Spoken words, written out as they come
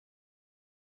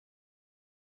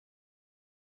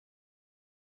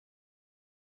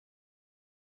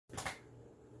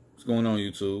What's going on,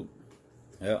 YouTube?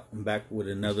 Yeah, I'm back with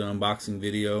another unboxing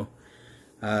video.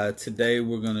 Today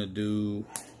we're gonna do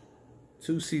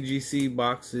 2 CGC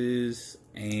boxes,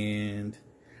 and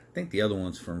I think the other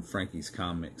one's from Frankie's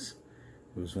Comics.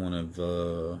 It was one of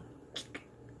I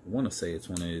want to say it's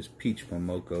one of his Peach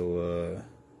Momoko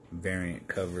variant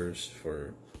covers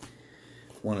for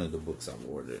one of the books I've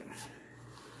ordered.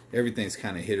 Everything's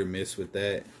kind of hit or miss with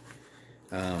that.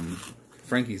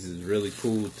 Frankie's is really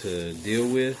cool to deal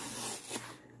with,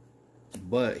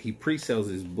 but he pre-sells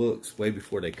his books way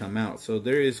before they come out, so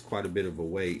there is quite a bit of a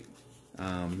wait.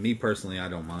 Me personally, I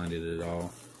don't mind it at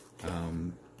all.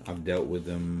 I've dealt with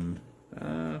them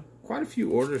quite a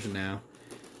few orders now.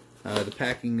 The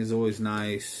packing is always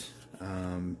nice.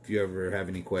 If you ever have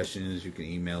any questions, you can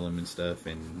email him and stuff,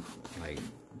 and like,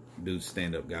 dude's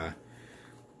stand-up guy.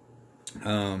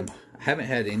 I haven't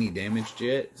had any damage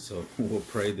yet, so we'll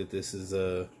pray that this is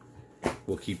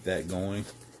we'll keep that going.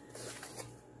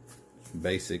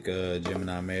 Basic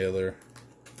Gemini mailer,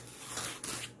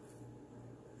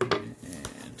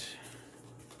 and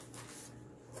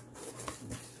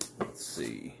let's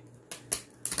see.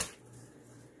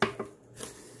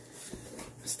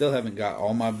 Still haven't got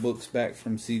all my books back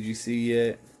from CGC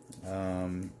yet. I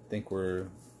think we're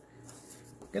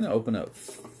gonna open up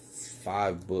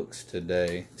 5 books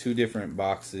today, 2 different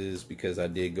boxes, because I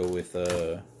did go with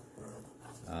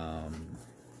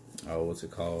what's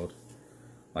it called,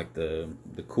 like the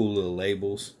cool little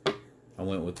labels. I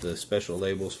went with the special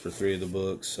labels for 3 of the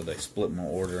books, so they split my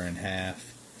order in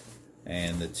half,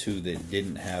 and the 2 that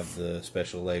didn't have the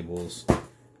special labels,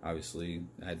 obviously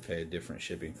I had to pay a different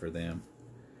shipping for them.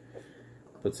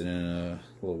 Puts it in a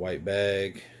little white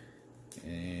bag,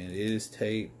 and it is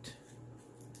taped.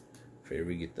 Here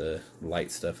we get the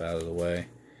light stuff out of the way.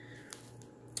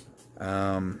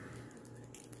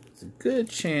 It's a good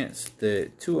chance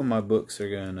that 2 of my books are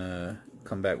gonna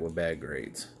come back with bad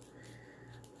grades.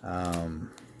 I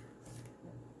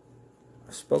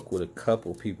spoke with a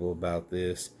couple people about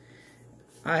this.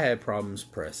 I had problems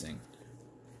pressing.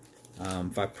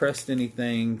 If I pressed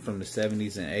anything from the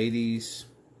 70s and 80s,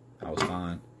 I was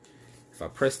fine. If I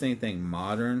pressed anything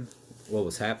modern, what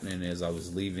was happening is I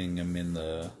was leaving them in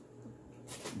the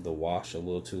wash a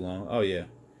little too long. Oh yeah,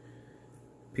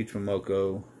 Peach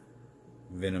Momoko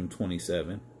Venom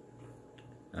 27.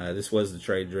 This was the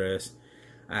trade dress.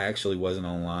 I actually wasn't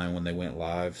online when they went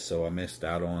live, so I missed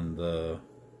out on the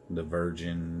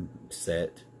Virgin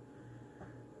set.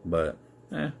 But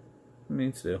I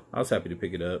mean, still, I was happy to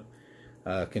pick it up.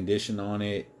 Condition on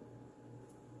it,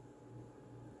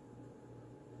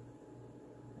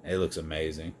 it looks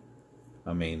amazing.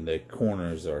 I mean, the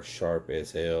corners are sharp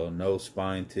as hell. No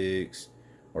spine ticks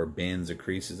or bends or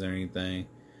creases or anything.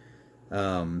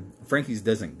 Frankie's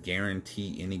doesn't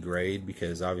guarantee any grade,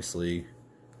 because obviously,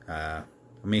 I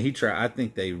mean, I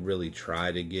think they really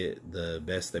try to get the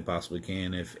best they possibly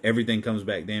can. If everything comes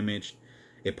back damaged,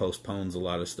 it postpones a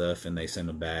lot of stuff, and they send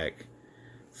them back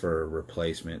for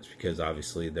replacements, because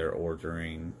obviously they're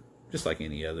ordering just like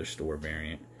any other store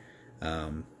variant.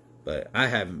 But I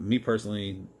haven't, me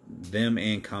personally, them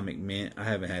and Comic Mint, I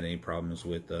haven't had any problems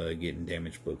with getting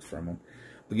damaged books from them.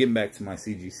 But getting back to my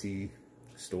CGC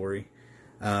story,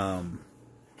 I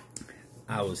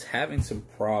was having some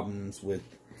problems with,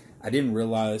 I didn't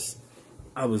realize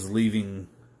I was leaving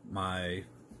my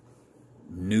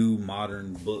new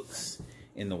modern books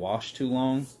in the wash too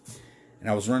long, and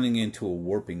I was running into a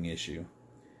warping issue.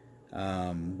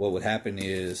 What would happen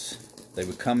is they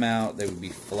would come out, they would be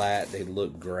flat, they'd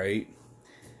look great,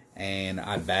 and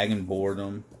I'd bag and board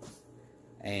them,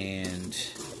 and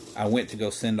I went to go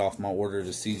send off my order to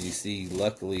CGC.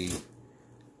 Luckily,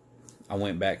 I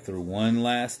went back through one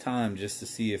last time just to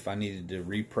see if I needed to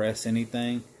repress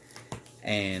anything,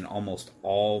 and almost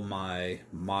all my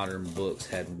modern books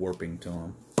had warping to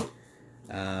them.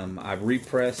 I've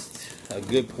repressed a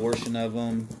good portion of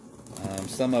them.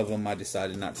 Some of them I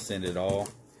decided not to send at all.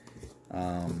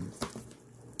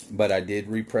 But I did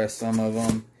repress some of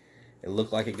them. It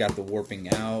looked like it got the warping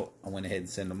out. I went ahead and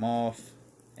sent them off.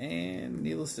 And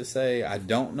needless to say, I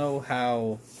don't know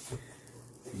how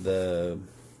the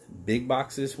big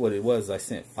boxes, what it was, I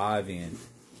sent 5 in.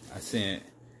 I sent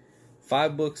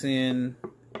 5 books in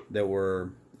that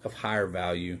were of higher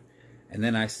value. And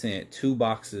then I sent 2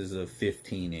 boxes of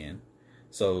 15 in.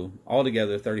 So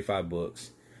altogether, 35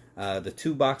 books. The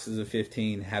 2 boxes of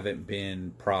 15 haven't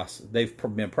been processed. They've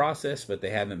been processed, but they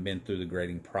haven't been through the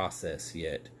grading process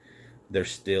yet. They're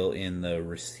still in the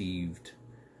received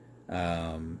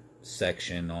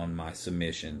section on my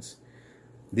submissions.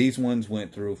 These ones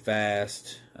went through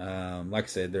fast. Like I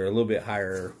said, they're a little bit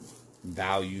higher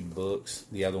valued books.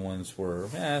 The other ones were,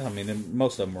 I mean,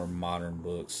 most of them were modern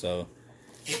books. So,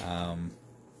 I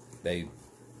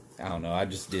don't know. I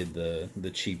just did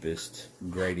the cheapest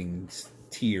grading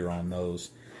tier on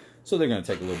those. So they're going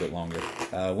to take a little bit longer.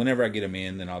 Whenever I get them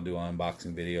in, then I'll do an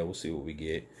unboxing video. We'll see what we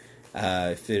get.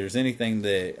 If there's anything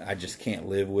that I just can't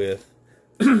live with,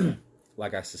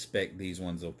 like I suspect these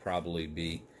ones will probably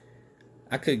be,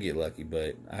 I could get lucky,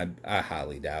 but I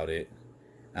highly doubt it.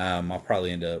 I'll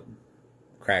probably end up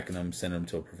cracking them, send them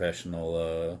to a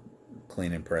professional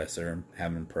cleaning presser, and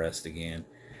have them pressed again.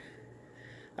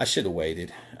 I should have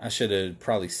waited. I should have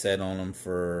probably sat on them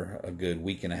for a good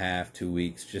week and a half, 2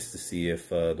 weeks, just to see if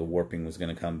the warping was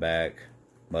going to come back.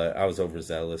 But I was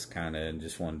overzealous, kind of, and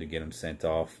just wanted to get them sent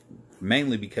off.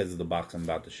 Mainly because of the box I'm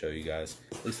about to show you guys.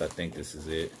 At least I think this is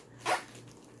it.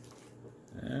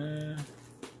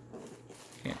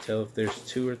 Can't tell if there's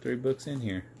 2 or 3 books in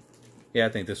here. Yeah, I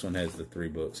think this one has the 3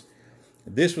 books.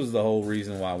 This was the whole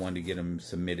reason why I wanted to get them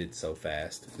submitted so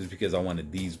fast. Is because I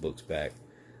wanted these books back.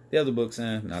 The other books,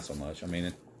 not so much. I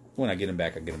mean, when I get them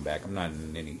back, I get them back. I'm not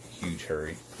in any huge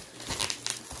hurry.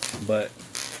 But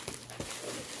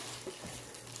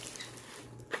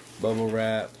bubble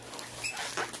wrap.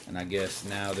 And I guess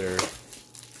now they're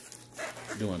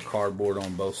doing cardboard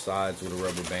on both sides with a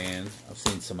rubber band. I've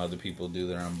seen some other people do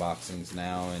their unboxings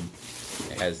now, and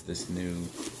it has this new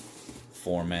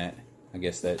format. I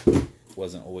guess that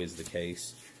wasn't always the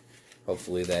case.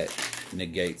 Hopefully that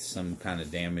negates some kind of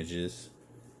damages.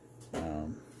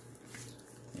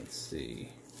 Let's see.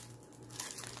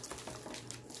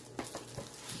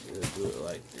 Do it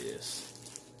like this.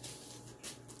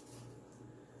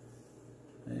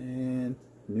 And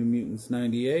New Mutants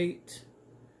 98.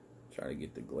 Try to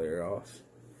get the glare off.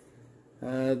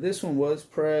 This one was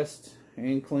pressed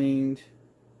and cleaned.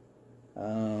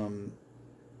 I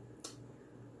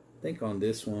think on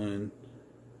this one,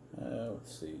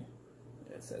 let's see,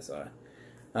 SSI.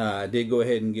 I did go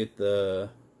ahead and get the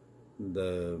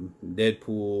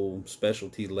Deadpool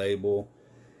specialty label,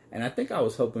 and I think I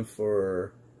was hoping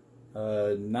for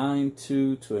a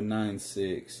 9.2 to a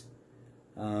 9.6.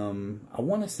 I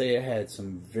want to say it had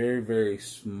some very, very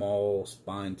small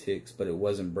spine ticks, but it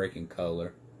wasn't breaking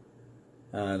color.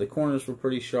 The corners were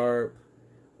pretty sharp,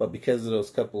 but because of those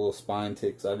couple of spine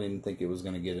ticks, I didn't think it was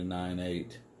going to get a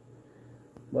 9.8.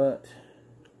 But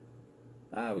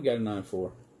we got a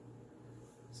 9.4.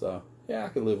 So, yeah, I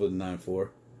could live with a 9.4.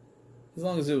 As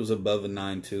long as it was above a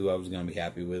 9.2, I was going to be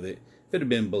happy with it. If it had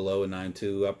been below a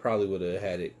 9.2, I probably would have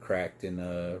had it cracked and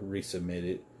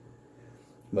resubmitted.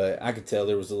 But I could tell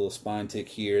there was a little spine tick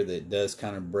here that does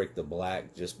kind of break the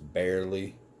black just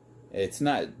barely.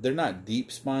 They're not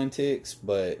deep spine ticks,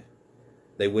 but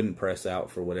they wouldn't press out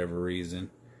for whatever reason.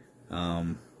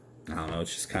 I don't know,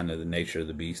 it's just kind of the nature of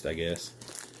the beast, I guess.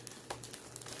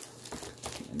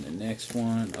 And the next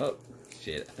one, oh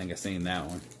shit, I think I seen that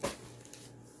one.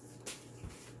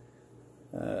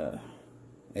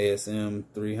 ASM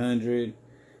 300.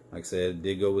 Like I said,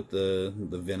 did go with the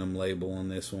Venom label on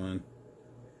this one.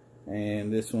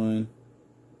 And this one,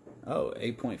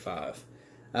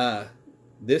 8.5.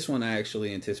 This one I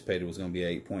actually anticipated was going to be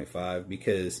 8.5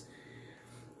 because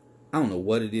I don't know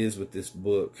what it is with this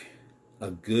book.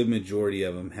 A good majority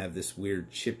of them have this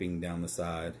weird chipping down the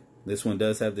side. This one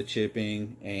does have the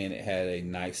chipping, and it had a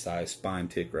nice size spine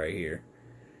tick right here.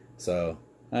 So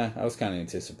I was kind of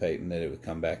anticipating that it would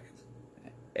come back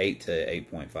 8 to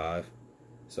 8.5.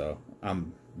 So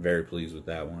I'm very pleased with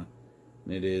that one.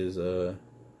 And it is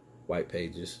white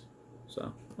pages,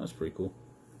 so that's pretty cool.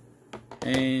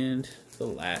 And the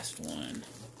last one,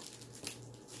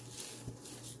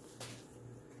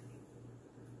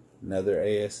 another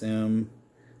ASM.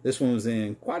 This one was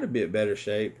in quite a bit better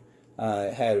shape.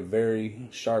 It had a very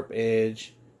sharp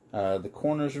edge. The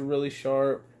corners are really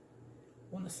sharp.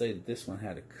 I want to say that this one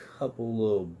had a couple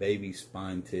little baby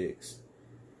spine ticks,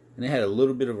 and it had a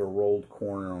little bit of a rolled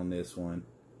corner on this one.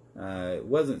 It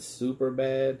wasn't super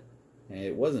bad, and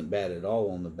it wasn't bad at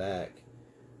all on the back,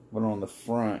 but on the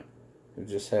front it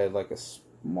just had like a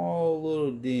small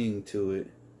little ding to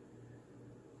it.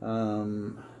 I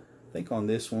think on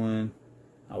this one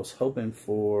I was hoping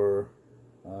for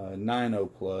 9.0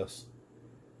 plus,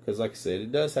 because like I said,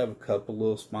 it does have a couple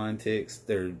little spine ticks.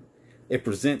 It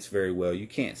presents very well. You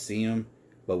can't see them,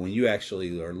 but when you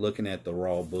actually are looking at the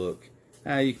raw book,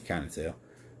 you can kind of tell.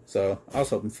 So I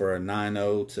was hoping for a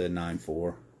 9.0 to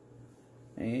 9.4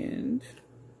 and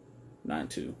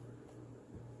 9.2.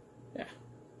 Yeah,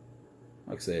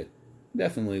 like I said,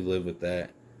 definitely live with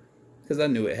that, because I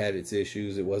knew it had its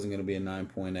issues. It wasn't going to be a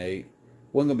 9.8. It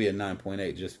wasn't going to be a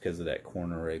 9.8 just because of that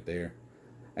corner right there.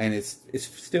 And it's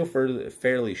still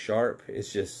fairly sharp.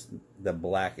 It's just the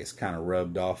black is kind of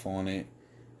rubbed off on it.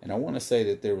 And I want to say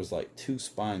that there was like 2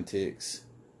 spine ticks.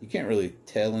 You can't really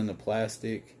tell in the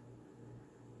plastic,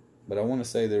 but I want to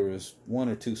say there was 1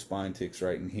 or 2 spine ticks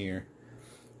right in here.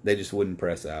 They just wouldn't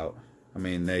press out. I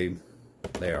mean, they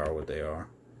are what they are.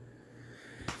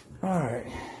 All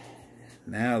right,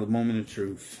 now the moment of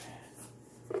truth.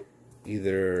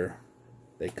 Either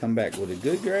they come back with a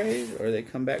good grade or they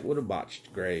come back with a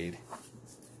botched grade.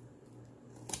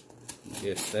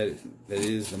 Yes, that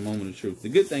is the moment of truth. The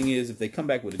good thing is, if they come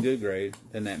back with a good grade,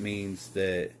 then that means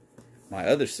that my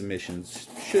other submissions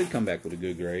should come back with a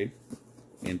good grade,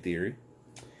 in theory.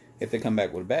 If they come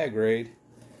back with a bad grade,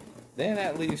 then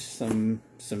that leaves some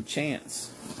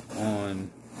chance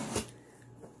on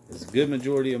a good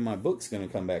majority of my books going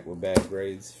to come back with bad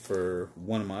grades for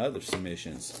one of my other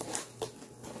submissions.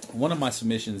 One of my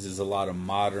submissions is a lot of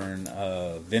modern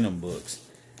Venom books.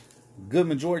 Good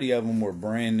majority of them were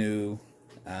brand new,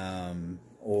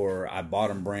 or I bought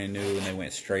them brand new and they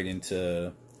went straight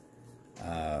into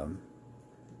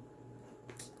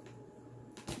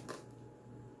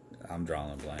I'm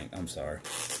drawing a blank. I'm sorry.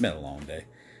 It's been a long day.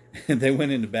 They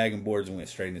went into bagging boards and went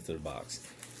straight into the box.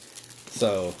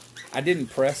 So I didn't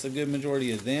press a good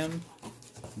majority of them,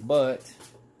 but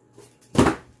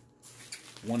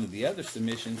one of the other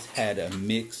submissions had a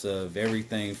mix of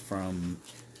everything from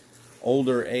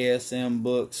older ASM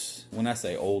books. When I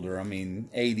say older, I mean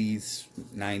 80s,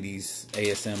 90s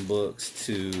ASM books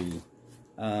to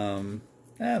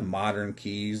modern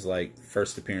keys like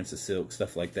First Appearance of Silk,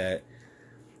 stuff like that.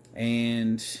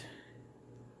 And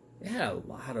yeah, a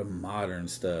lot of modern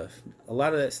stuff. A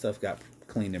lot of that stuff got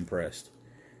cleaned and pressed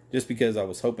just because I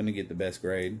was hoping to get the best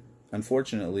grade.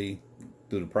 Unfortunately,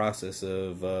 through the process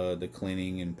of the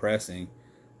cleaning and pressing,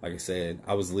 like I said,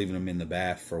 I was leaving them in the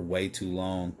bath for way too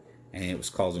long and it was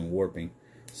causing warping.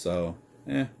 So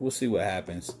we'll see what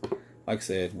happens. Like I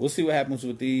said, we'll see what happens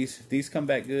with these. If these come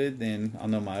back good, then I'll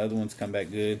know my other ones come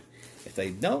back good. If they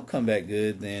don't come back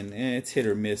good, then it's hit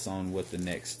or miss on what the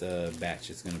next batch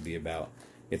is going to be about.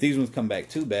 If these ones come back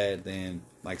too bad, then,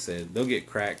 like I said, they'll get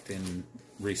cracked and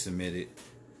resubmitted.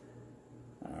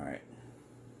 Alright.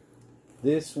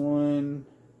 This one,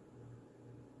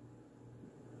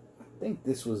 I think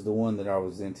this was the one that I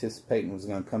was anticipating was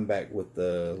going to come back with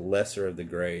the lesser of the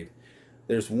grade.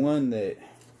 There's one that,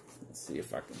 let's see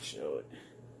if I can show it.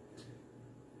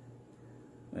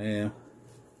 Well,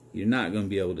 you're not going to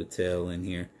be able to tell in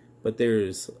here, but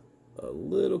there's a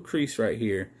little crease right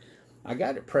here. I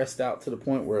got it pressed out to the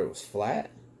point where it was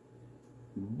flat,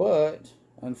 but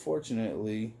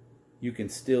unfortunately you can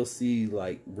still see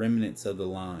like remnants of the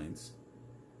lines.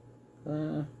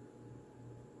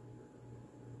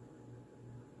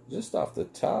 Just off the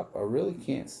top, I really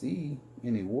can't see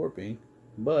any warping,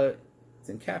 but it's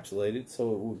encapsulated,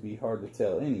 so it would be hard to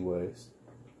tell anyways.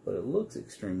 But it looks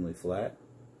extremely flat.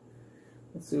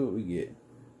 Let's see what we get.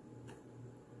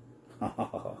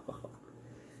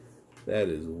 That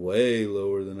is way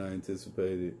lower than I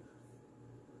anticipated.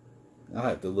 I'll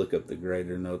have to look up the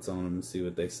grader notes on them and see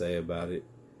what they say about it.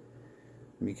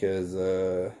 Because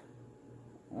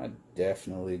I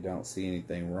definitely don't see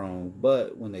anything wrong.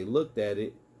 But when they looked at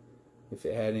it, if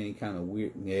it had any kind of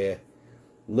weird... Yeah,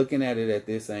 looking at it at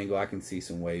this angle, I can see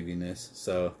some waviness.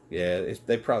 So, yeah,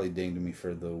 they probably dinged me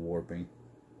for the warping.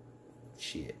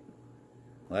 Shit.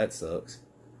 Well, that sucks.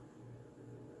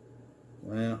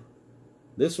 Well,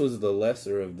 this was the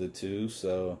lesser of the two,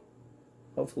 so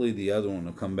hopefully the other one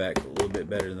will come back a little bit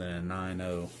better than a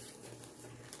 9.0.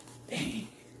 Dang.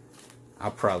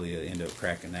 I'll probably end up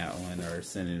cracking that one or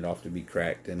sending it off to be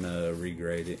cracked and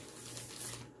regrade it.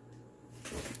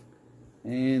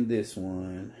 And this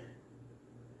one,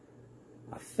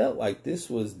 I felt like this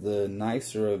was the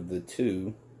nicer of the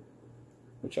two,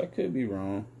 which I could be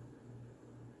wrong.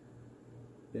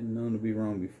 Been known to be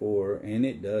wrong before, and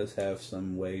it does have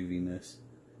some waviness.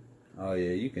 Oh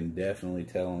yeah, you can definitely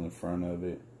tell on the front of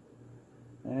it.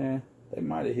 They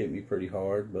might have hit me pretty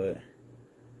hard, but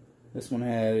this one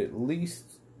had at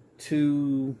least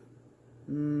 2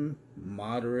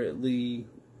 moderately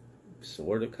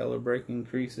sort of color breaking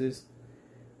creases,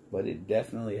 but it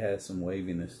definitely has some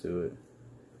waviness to it.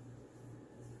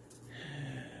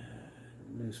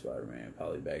 New Spider-Man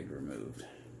polybag removed.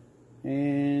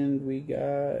 And we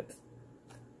got...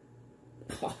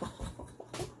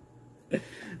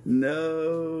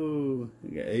 No! We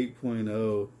got 8.0.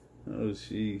 Oh,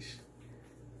 sheesh.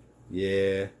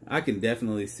 Yeah, I can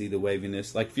definitely see the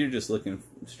waviness. Like, if you're just looking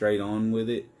straight on with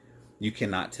it, you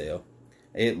cannot tell.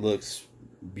 It looks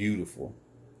beautiful.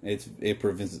 It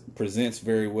presents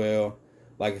very well.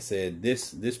 like I said,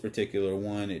 this particular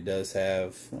one, it does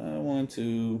have one,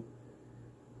 two,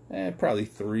 probably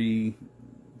 3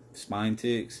 spine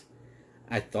ticks.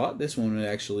 I thought this one would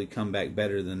actually come back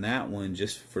better than that one,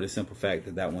 just for the simple fact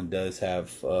that that one does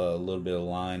have a little bit of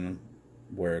line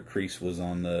where a crease was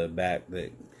on the back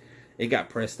that it got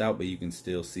pressed out, but you can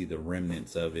still see the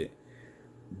remnants of it.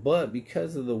 But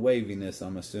because of the waviness,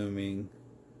 I'm assuming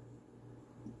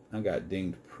I got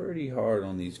dinged pretty hard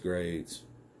on these grades.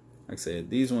 Like I said,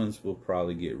 these ones will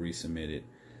probably get resubmitted.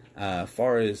 As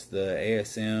far as the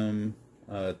ASM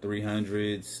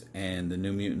 300s and the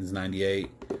New Mutants 98,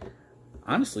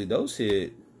 honestly, those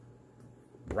hit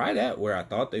right at where I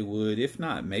thought they would, if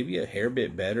not maybe a hair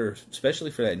bit better,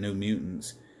 especially for that New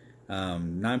Mutants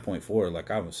 9.4.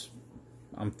 Like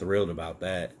I'm thrilled about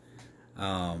that.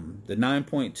 The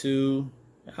 9.2,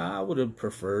 I would have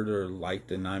preferred or liked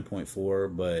the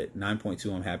 9.4, but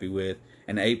 9.2 I'm happy with,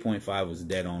 and the 8.5 was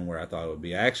dead on where I thought it would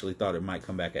be. I actually thought it might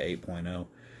come back at 8.0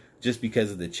 just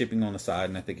because of the chipping on the side,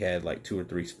 and I think it had like 2 or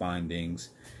 3 spine dings.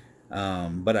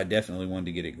 But I definitely wanted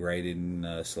to get it graded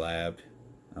and slabbed.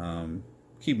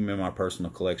 Keep them in my personal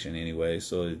collection anyway,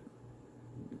 so it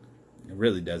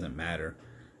really doesn't matter.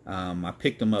 I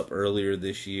picked them up earlier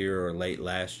this year or late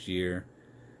last year,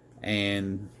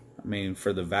 and I mean,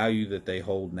 for the value that they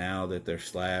hold now that they're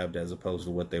slabbed as opposed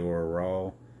to what they were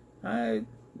raw,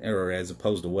 or as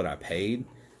opposed to what I paid,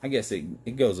 I guess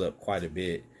it goes up quite a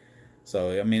bit.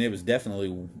 So I mean, it was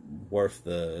definitely worth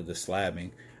the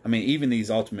slabbing. I mean, even these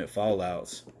Ultimate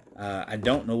Fallouts, I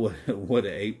don't know what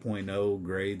an 8.0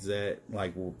 grades at,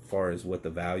 like as far as what the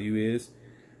value is,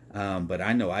 but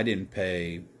I know I didn't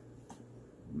pay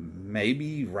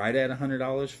maybe right at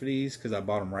 $100 for these because I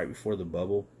bought them right before the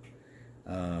bubble,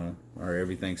 or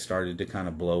everything started to kind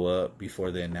of blow up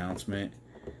before the announcement.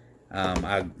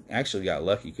 I actually got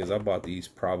lucky because I bought these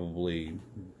probably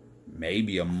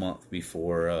maybe a month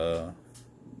before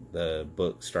the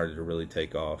book started to really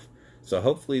take off. So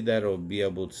hopefully that'll be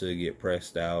able to get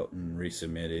pressed out and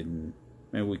resubmitted, and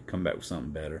maybe we can come back with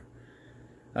something better.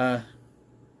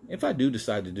 If I do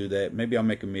decide to do that, maybe I'll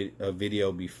make a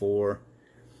video before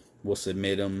we'll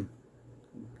submit them.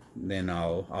 Then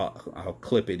I'll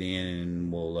clip it in,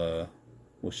 and we'll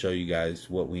show you guys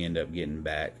what we end up getting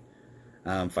back.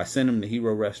 If I send them to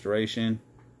Hero Restoration,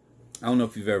 I don't know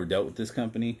if you've ever dealt with this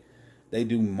company. They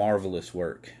do marvelous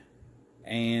work,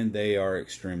 and they are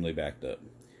extremely backed up.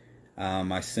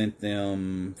 I sent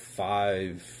them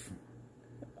 5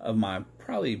 of my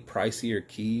probably pricier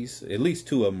keys. At least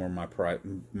 2 of them were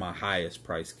my highest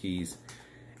price keys,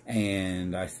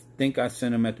 and I think I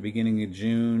sent them at the beginning of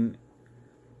June.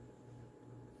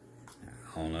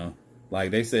 I don't know.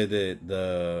 Like they said that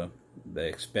the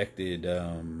expected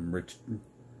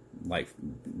like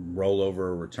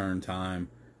rollover return time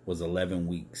was 11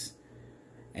 weeks,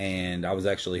 and I was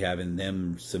actually having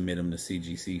them submit them to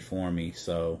CGC for me,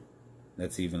 so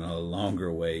that's even a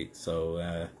longer wait. So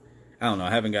I don't know.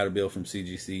 I haven't got a bill from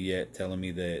CGC yet telling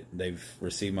me that they've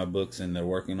received my books and they're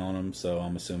working on them, so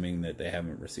I'm assuming that they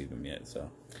haven't received them yet. So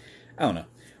I don't know.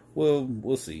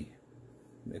 We'll see.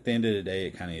 At the end of the day,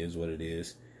 it kind of is what it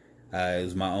is. It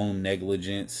was my own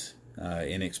negligence,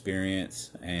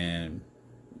 inexperience, and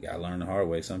you gotta learn the hard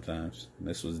way sometimes.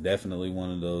 This was definitely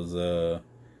one of those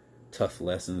tough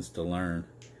lessons to learn.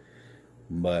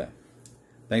 But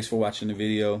thanks for watching the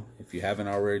video. If you haven't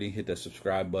already, hit that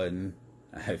subscribe button.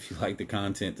 If you like the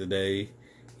content today,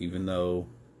 even though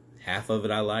half of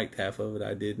it I liked, half of it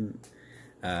I didn't,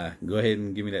 go ahead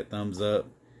and give me that thumbs up.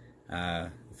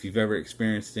 If you've ever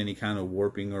experienced any kind of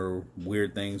warping or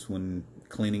weird things when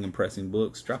cleaning and pressing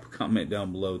books, drop a comment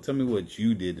down below. Tell me what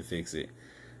you did to fix it,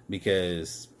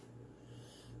 because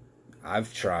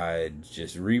I've tried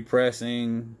just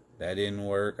repressing, that didn't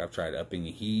work. I've tried upping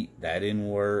the heat, that didn't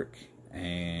work.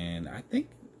 And I think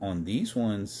on these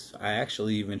ones, I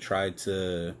actually even tried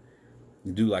to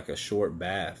do like a short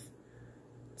bath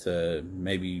to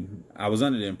maybe, I was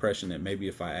under the impression that maybe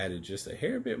if I added just a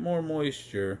hair bit more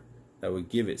moisture, that would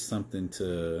give it something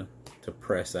to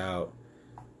press out.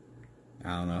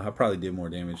 I don't know. I probably did more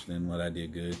damage than what I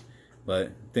did good. But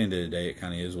at the end of the day, it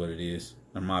kind of is what it is.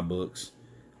 On my books,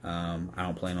 I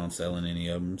don't plan on selling any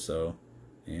of them. So,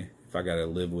 yeah, if I got to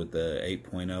live with the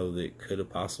 8.0 that could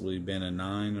have possibly been a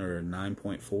 9 or a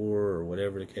 9.4 or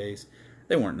whatever the case,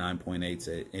 they weren't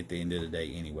 9.8s at the end of the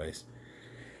day anyways.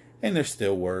 And they're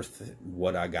still worth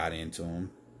what I got into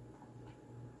them.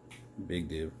 Big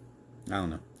deal. I don't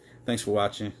know. Thanks for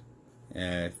watching.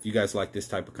 If you guys like this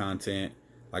type of content,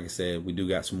 like I said, we do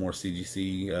got some more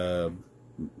CGC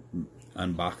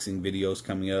unboxing videos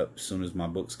coming up as soon as my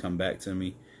books come back to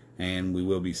me. and we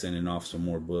will be sending off some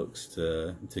more books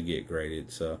to get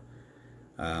graded. So,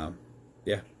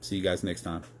 yeah, see you guys next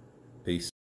time. Peace.